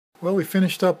Well, we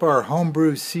finished up our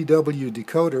Homebrew CW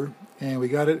decoder, and we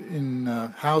got it in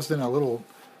housed in a little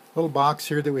box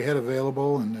here that we had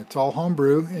available, and it's all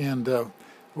homebrew, and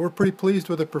we're pretty pleased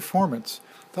with the performance.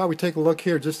 Thought we'd take a look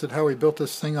here just at how we built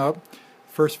this thing up.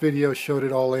 First video showed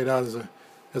it all laid out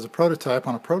as a prototype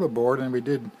on a proto board, and we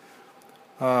did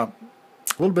a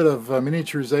little bit of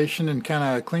miniaturization and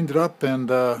kind of cleaned it up,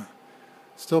 and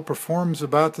still performs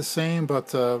about the same,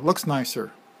 but looks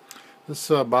nicer. This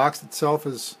box itself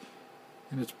is,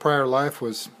 in its prior life,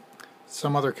 was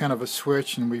some other kind of a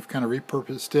switch, and we've kind of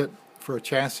repurposed it for a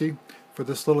chassis. For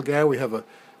this little guy, we have a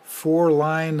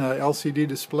 4-line LCD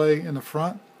display in the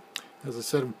front. As I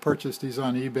said, we purchased these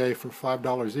on eBay for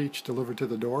 $5 each, delivered to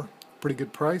the door. Pretty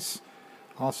good price.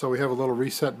 Also, we have a little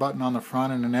reset button on the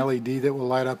front and an LED that will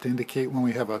light up to indicate when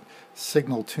we have a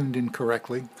signal tuned in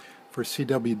correctly for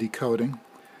CW decoding.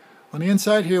 On the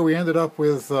inside here, we ended up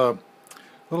with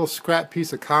little scrap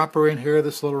piece of copper in here,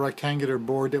 this little rectangular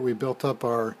board that we built up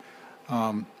our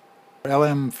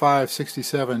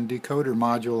LM567 Decoder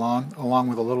module on, along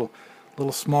with a little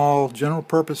small general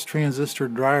purpose transistor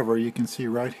driver. You can see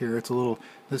right here, it's a little,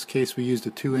 in this case we used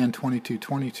a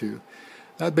 2N2222.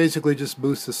 That basically just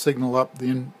boosts the signal up,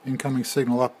 the incoming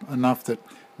signal up enough that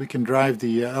we can drive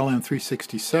the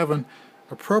LM367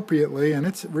 appropriately, and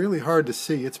it's really hard to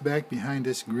see. It's back behind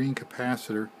this green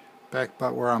capacitor, back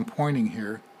about where I'm pointing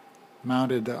here,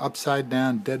 mounted upside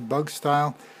down dead bug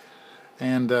style,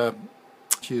 and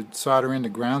you solder in the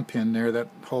ground pin there. That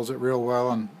holds it real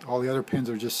well, and all the other pins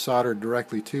are just soldered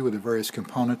directly to with the various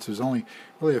components. There's only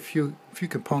really a few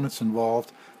components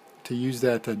involved to use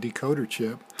that decoder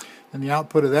chip, and the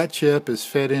output of that chip is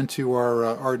fed into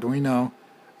our Arduino,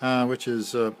 which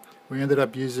is we ended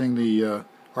up using the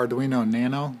Arduino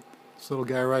Nano, this little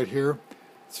guy right here.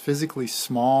 It's physically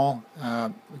small.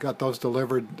 We got those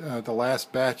delivered, the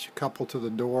last batch, a couple to the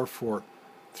door for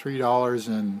 $3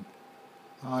 and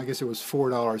I guess it was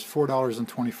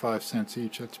 $4.25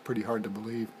 each. That's pretty hard to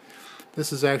believe.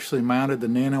 This is actually mounted, the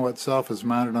Nano itself is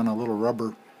mounted on a little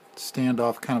rubber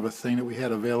standoff kind of a thing that we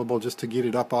had available just to get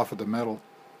it up off of the metal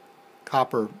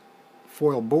copper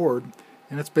foil board,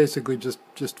 and it's basically just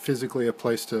physically a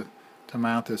place to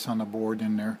mount this on the board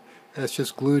in there. It's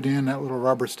just glued in. That little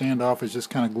rubber standoff is just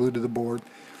kind of glued to the board.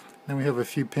 Then we have a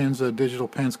few pins, digital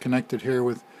pins connected here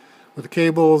with the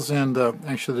cables, and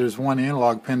actually there's one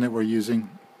analog pin that we're using,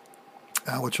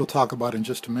 which we'll talk about in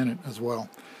just a minute as well.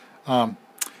 The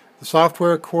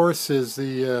software, of course, is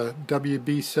the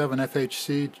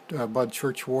WB7FHC Bud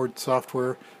Churchward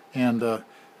software, and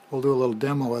we'll do a little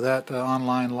demo of that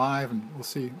online live, and we'll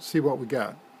see what we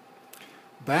got.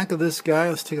 Back of this guy,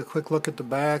 let's take a quick look at the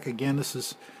back. Again,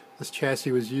 this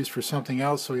chassis was used for something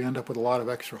else, so we end up with a lot of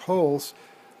extra holes.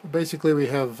 But basically, we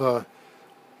have an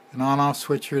on-off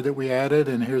switch here that we added,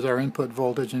 and here's our input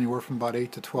voltage, anywhere from about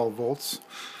 8 to 12 volts.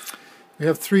 We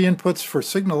have 3 inputs for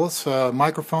signals.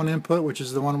 Microphone input, which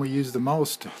is the one we use the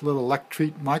most, a little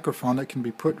electric microphone that can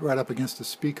be put right up against the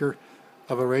speaker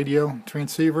of a radio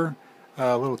transceiver.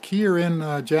 A little keyer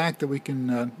in jack that we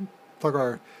can plug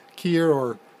our keyer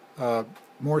or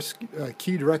Morse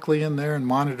key directly in there and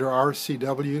monitor our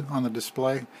CW on the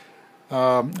display.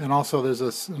 And also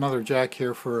there's another jack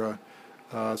here for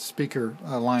a speaker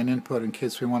line input in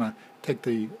case we want to take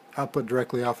the output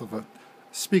directly off of a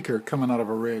speaker coming out of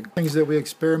a rig. Things that we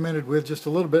experimented with just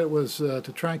a little bit was to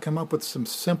try and come up with some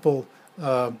simple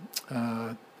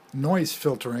noise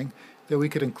filtering that we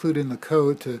could include in the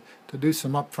code to do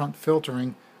some upfront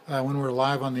filtering when we're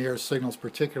live on the air signals,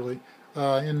 particularly.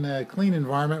 In a clean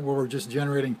environment where we're just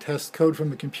generating test code from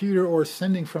the computer or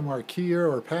sending from our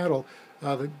keyer or paddle,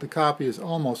 the copy is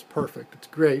almost perfect. It's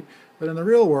great. But in the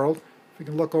real world, if we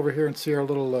can look over here and see our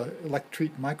little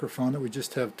electric microphone that we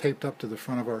just have taped up to the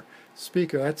front of our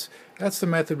speaker, that's the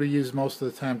method we use most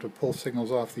of the time to pull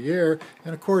signals off the air.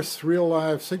 And of course, real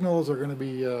live signals are going to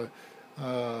be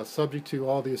subject to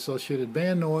all the associated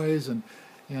band noise, and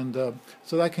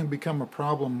so that can become a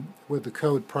problem with the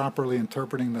code properly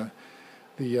interpreting the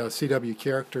CW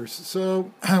characters.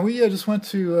 So we just went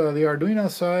to the Arduino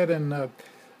side and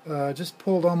just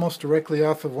pulled almost directly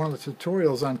off of one of the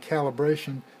tutorials on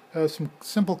calibration some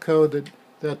simple code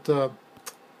that does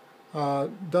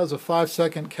a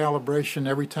 5-second calibration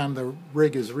every time the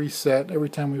rig is reset. Every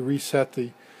time we reset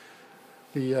the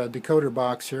decoder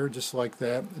box here, just like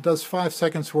that. It does 5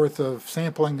 seconds worth of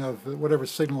sampling of whatever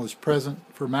signal is present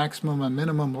for maximum and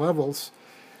minimum levels.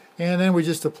 And then we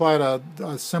just applied a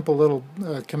simple little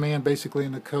command basically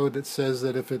in the code that says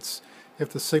that if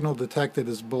the signal detected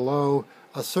is below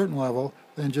a certain level,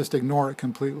 then just ignore it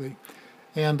completely.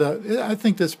 And I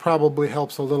think this probably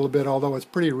helps a little bit, although it's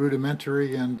pretty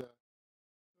rudimentary, and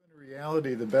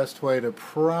reality, the best way to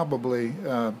probably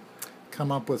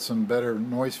come up with some better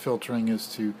noise filtering is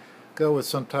to go with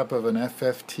some type of an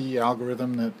FFT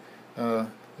algorithm. That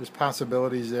there's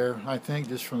possibilities there, I think,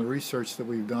 just from the research that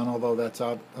we've done, although that's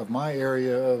out of my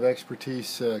area of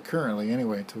expertise currently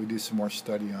anyway, until we do some more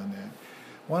study on that.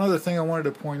 One other thing I wanted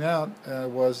to point out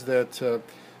was that the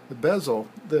bezel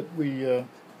that we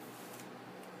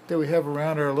have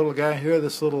around our little guy here,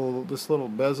 this little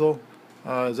bezel,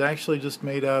 is actually just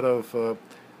made out of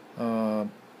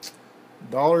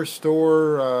dollar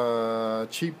store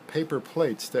cheap paper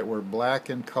plates that were black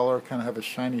in color, kind of have a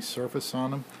shiny surface on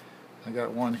them. I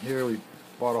got one here. We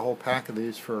bought a whole pack of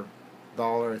these for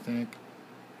 $1, I think.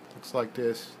 Looks like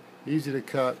this. Easy to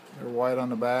cut. They're white on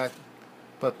the back,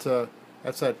 but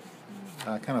that's that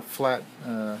kind of flat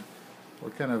or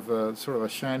kind of sort of a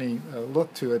shiny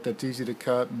look to it that's easy to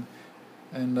cut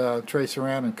and trace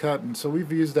around and cut. And so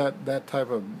we've used that type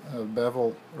of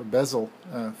bevel or bezel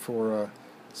for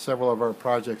several of our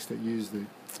projects that use the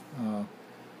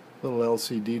little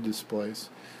LCD displays.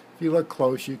 If you look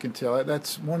close, you can tell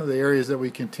that's one of the areas that we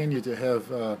continue to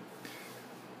have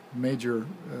major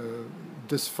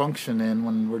dysfunction in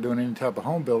when we're doing any type of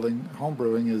home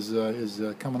brewing is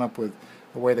coming up with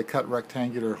a way to cut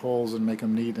rectangular holes and make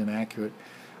them neat and accurate.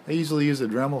 I usually use a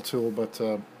Dremel tool, but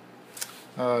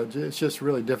it's just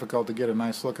really difficult to get a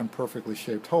nice looking perfectly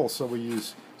shaped hole, so we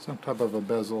use some type of a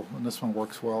bezel, and this one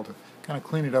works well to kind of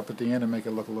clean it up at the end and make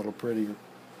it look a little prettier.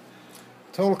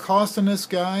 Total cost on this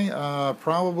guy,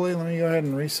 probably, let me go ahead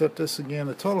and reset this again.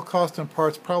 The total cost in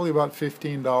parts probably about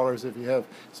 $15 if you have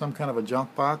some kind of a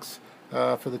junk box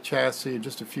for the chassis,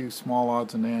 just a few small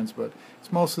odds and ends, but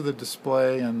it's mostly the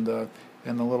display and the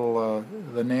little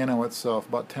the Nano itself,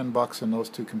 about $10 in those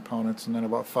two components, and then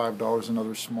about $5 in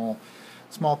other small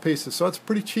pieces. So it's a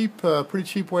pretty cheap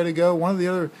way to go. One of the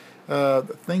other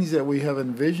things that we have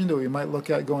envisioned that we might look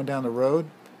at going down the road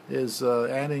is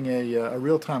adding a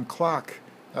real-time clock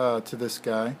to this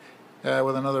guy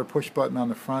with another push button on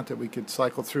the front that we could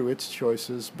cycle through its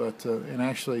choices, but and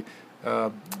actually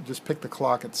just pick the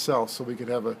clock itself, so we could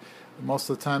have most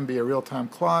of the time be a real-time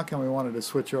clock, and we wanted to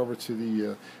switch over to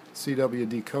the CW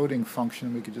decoding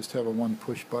function. We could just have a one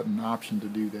push button option to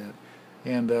do that.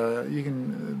 And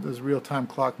those real-time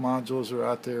clock modules are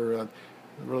out there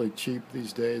really cheap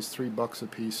these days, $3 a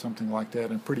piece, something like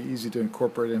that, and pretty easy to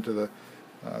incorporate into the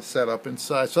setup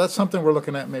inside. So that's something we're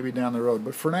looking at maybe down the road.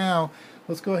 But for now,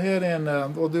 let's go ahead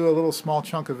and we'll do a little small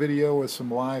chunk of video with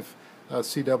some live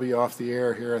CW off the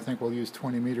air here. I think we'll use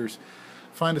 20 meters.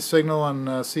 Find a signal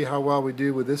and see how well we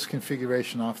do with this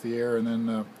configuration off the air, and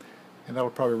then and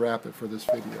that'll probably wrap it for this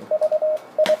video.